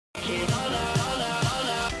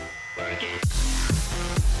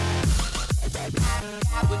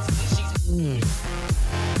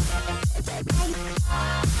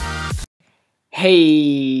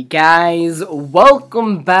Hey guys,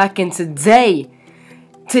 welcome back, and today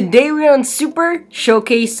we're on Super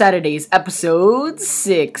Showcase Saturdays episode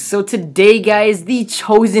 6. So today guys, the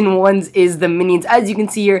chosen ones is the minions. As you can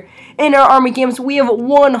see here in our army camps, we have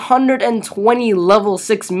 120 level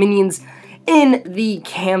 6 minions in the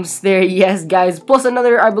camps there. Yes guys, plus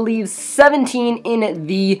another I believe 17 in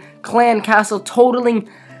the clan castle, totaling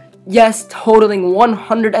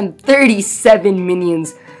 137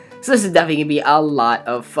 minions. So this is definitely going to be a lot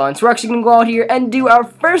of fun. So we're actually going to go out here and do our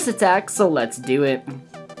first attack. So let's do it.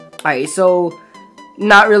 Alright, so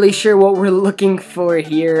not really sure what we're looking for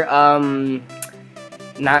here.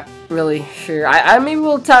 Not really sure. Maybe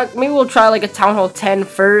we'll try like a Town Hall 10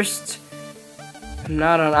 first. I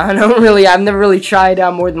don't really. I've never really tried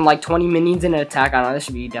more than like 20 minions in an attack. I don't know. This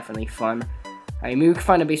should be definitely fun. Alright, maybe we can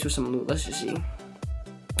find a base with some loot. Let's just see.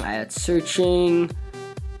 Alright, it's searching.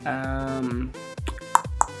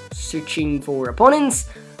 Searching for opponents.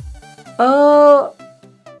 You know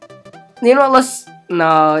what,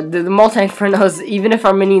 the multi-infernos, even if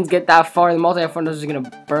our minions get that far, the multi-infernos is gonna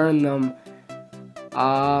burn them.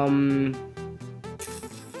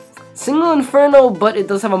 Single inferno, but it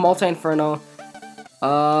does have a multi-inferno.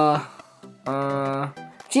 So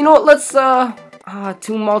you know what, let's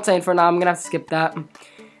two multi-inferno. I'm gonna have to skip that.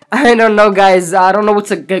 I don't know guys, I don't know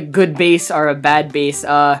what's a good base or a bad base.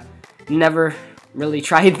 Never really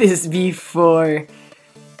tried this before.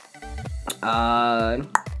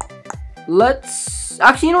 Let's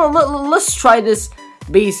actually, you know what, let's try this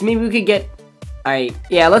base. Maybe we could get. Alright,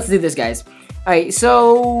 yeah, let's do this guys. Alright,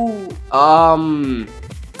 so I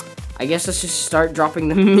guess let's just start dropping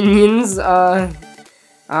the minions. I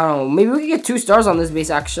don't know, maybe we could get 2 stars on this base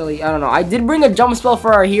actually. I don't know. I did bring a jump spell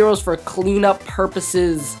for our heroes for cleanup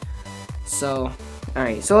purposes. So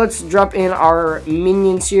alright, so let's drop in our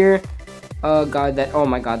minions here. Oh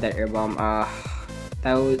my god, that air bomb.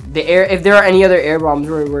 That was the air. If there are any other air bombs,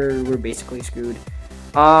 we're basically screwed.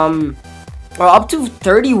 Well, up to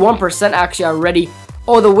 31% actually already.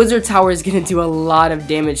 Oh, the wizard tower is gonna do a lot of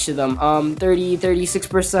damage to them.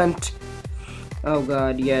 36%. Oh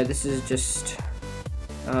god, yeah, this is just.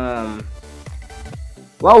 Well,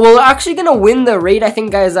 we're actually gonna win the raid, I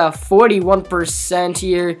think, guys. 41%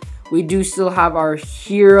 here. We do still have our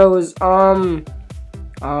heroes. I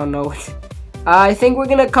don't know. I think we're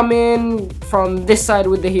gonna come in from this side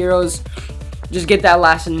with the heroes. Just get that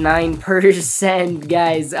last 9%,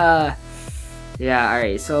 guys. Yeah,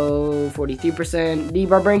 alright, so 43%. The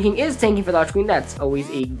Barbarian King is tanking for the Arch Queen. That's always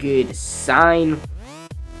a good sign.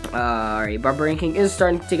 Alright, Barbarian King is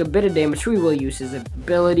starting to take a bit of damage. We will use his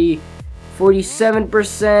ability.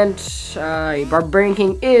 47%. Alright, Barbarian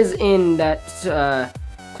King is in that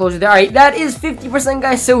closer there. Alright, that is 50%,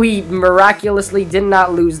 guys. So we miraculously did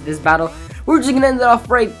not lose this battle. We're just gonna end it off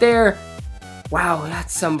right there. Wow,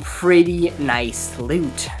 that's some pretty nice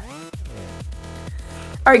loot.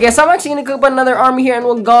 Alright guys, so I'm actually gonna cook up another army here and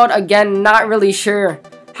we'll go out again. Not really sure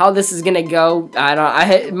how this is gonna go.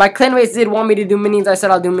 My clanmates did want me to do minions. I said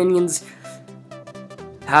I'll do minions.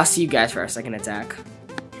 I'll see you guys for our second attack.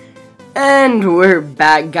 And we're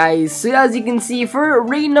back, guys. So as you can see, for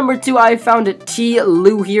raid number 2, I found T.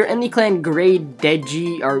 Lu here in the clan Grade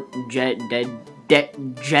Deji or Jedi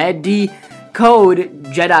Code.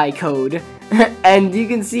 And you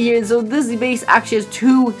can see here, so this base actually has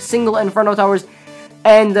 2 single Inferno towers,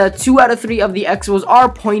 and 2 out of 3 of the Expos are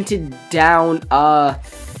pointed down. I'm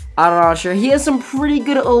not sure. He has some pretty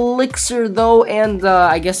good elixir though, and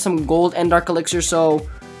I guess some gold and dark elixir. So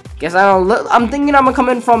guess I'm thinking I'm gonna come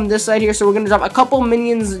in from this side here. So we're gonna drop a couple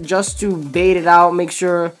minions just to bait it out, make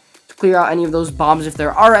sure to clear out any of those bombs if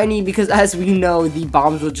there are any, because as we know, the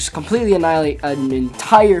bombs will just completely annihilate an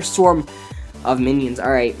entire swarm of minions.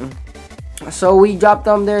 Alright, so we dropped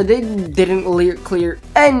them there. They didn't clear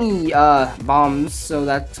any bombs, so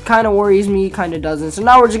that kind of worries me, kind of doesn't. So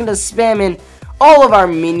now we're just gonna spam in all of our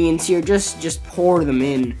minions here, just pour them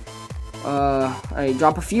in. I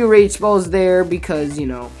drop a few rage spells there because, you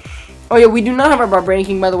know. Oh yeah, we do not have our Barbarian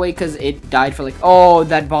King, by the way, because it died for like, oh,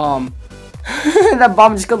 that bomb. That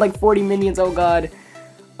bomb just killed like 40 minions. Oh god.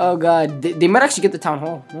 Oh god. They might actually get the Town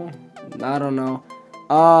Hall. I don't know.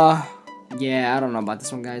 Yeah, I don't know about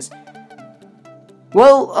this one, guys.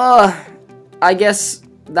 Well, I guess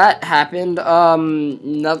that happened.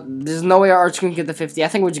 There's no way our Arch Queen can get the 50. I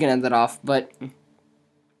think we're just gonna end it off, but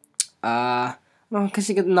no,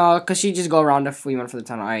 cause she just go around if we went for the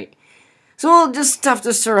tunnel. Alright. So we'll just have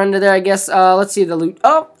to surrender there, I guess. Let's see the loot.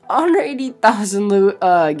 Oh, 180,000 loot.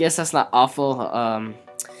 I guess that's not awful.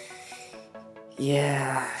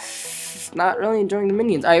 Yeah. Not really enjoying the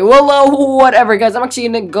minions. Alright, well, whatever, guys. I'm actually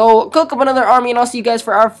gonna go cook up another army, and I'll see you guys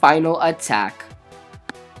for our final attack.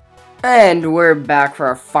 And we're back for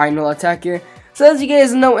our final attack here. So as you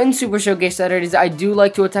guys know, in Super Showcase Saturdays, I do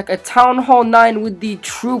like to attack a Town Hall 9 with the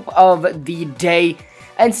troop of the day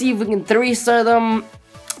and see if we can 3-star them.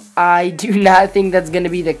 I do not think that's going to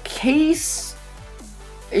be the case.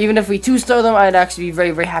 Even if we 2-star them, I'd actually be very,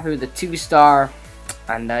 very happy with the 2-star.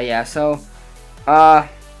 And yeah, so, not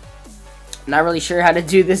really sure how to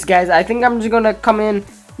do this, guys. I think I'm just going to come in,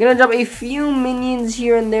 gonna drop a few minions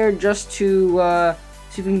here and there just to,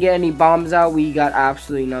 see if we can get any bombs out. We got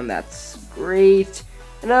absolutely none. That's great.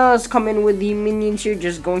 And now let's come in with the minions here.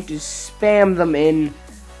 Just going to spam them in.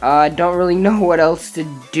 I don't really know what else to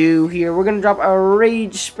do here. We're going to drop a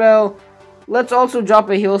rage spell. Let's also drop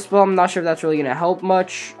a heal spell. I'm not sure if that's really going to help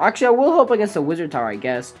much. Actually, I will help against the wizard tower, I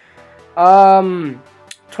guess.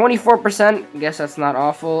 24%. I guess that's not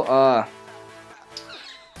awful.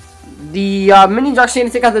 The minions are actually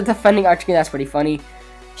going to take out the defending archer. That's pretty funny.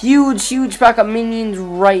 Huge pack of minions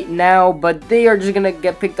right now, but they are just gonna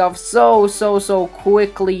get picked off so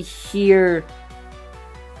quickly here.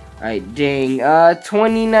 Alright, dang.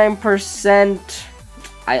 29%.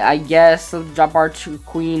 I guess let's drop our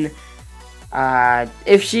queen.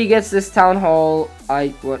 If she gets this town hall,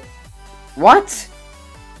 what?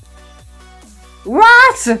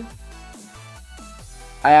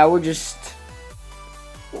 I would just.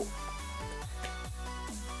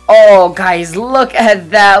 Oh, guys, look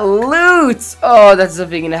at that loot! Oh, that's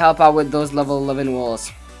definitely gonna help out with those level 11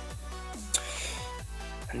 walls.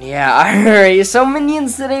 Yeah, alright, so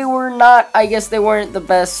minions today were not, I guess they weren't the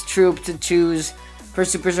best troop to choose for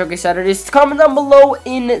Super Showcase Saturdays. Comment down below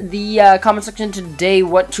in the comment section today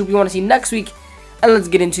what troop you want to see next week. And let's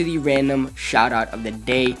get into the random shout out of the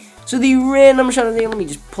day. So the random shout out of the day, let me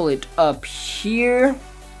just pull it up here.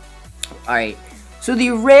 Alright. So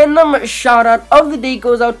the random shout out of the day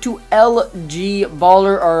goes out to LG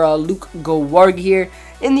Baller, or Luke Gowarg here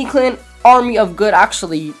in the clan Army of Good.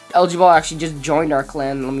 Actually, LG Baller actually just joined our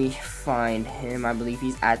clan. Let me find him. I believe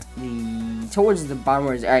he's at towards the bottom.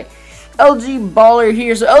 Where is it? All right, LG Baller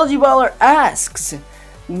here. So LG Baller asks,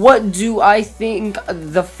 what do I think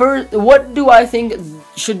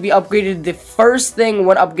should be upgraded the first thing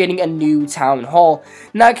when upgrading a new town hall,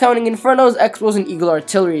 not counting Infernos, Expos, and Eagle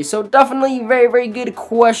Artillery? So definitely very good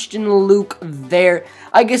question, Luke, there.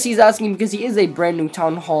 I guess he's asking because he is a brand new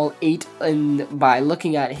Town Hall 8, and by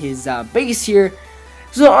looking at his base here.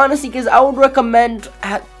 So honestly, because I would recommend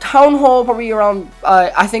at Town Hall probably around,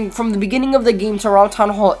 I think from the beginning of the game to around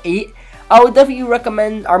Town Hall 8, I would definitely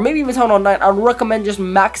recommend, or maybe even Town Hall 9, I would recommend just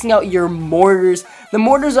maxing out your mortars. The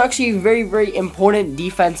mortars are actually very important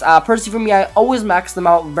defense. Personally for me, I always max them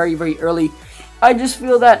out very early. I just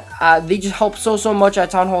feel that they just help so much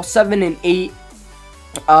at Town Hall 7 and 8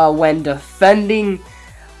 when defending.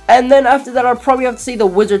 And then after that, I'll probably have to say the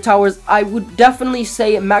wizard towers. I would definitely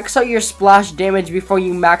say max out your splash damage before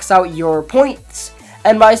you max out your points.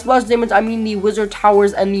 And by splash damage, I mean the wizard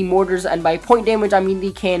towers and the mortars, and by point damage, I mean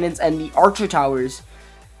the cannons and the archer towers.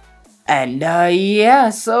 And yeah,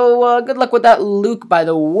 so good luck with that, Luke, by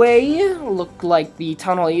the way. Look like the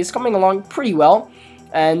Town Hall is coming along pretty well.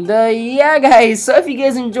 And yeah, guys, so if you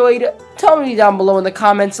guys enjoyed, tell me down below in the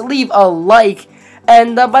comments, leave a like.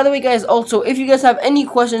 And by the way, guys, also, if you guys have any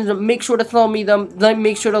questions, make sure to tell me them, then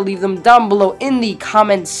make sure to leave them down below in the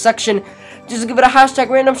comments section. Just give it a hashtag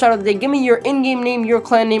random shout out of the day. Give me your in-game name, your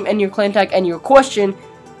clan name, and your clan tag, and your question.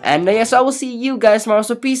 And yes, I will see you guys tomorrow.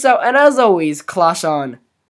 So peace out, and as always, clash on.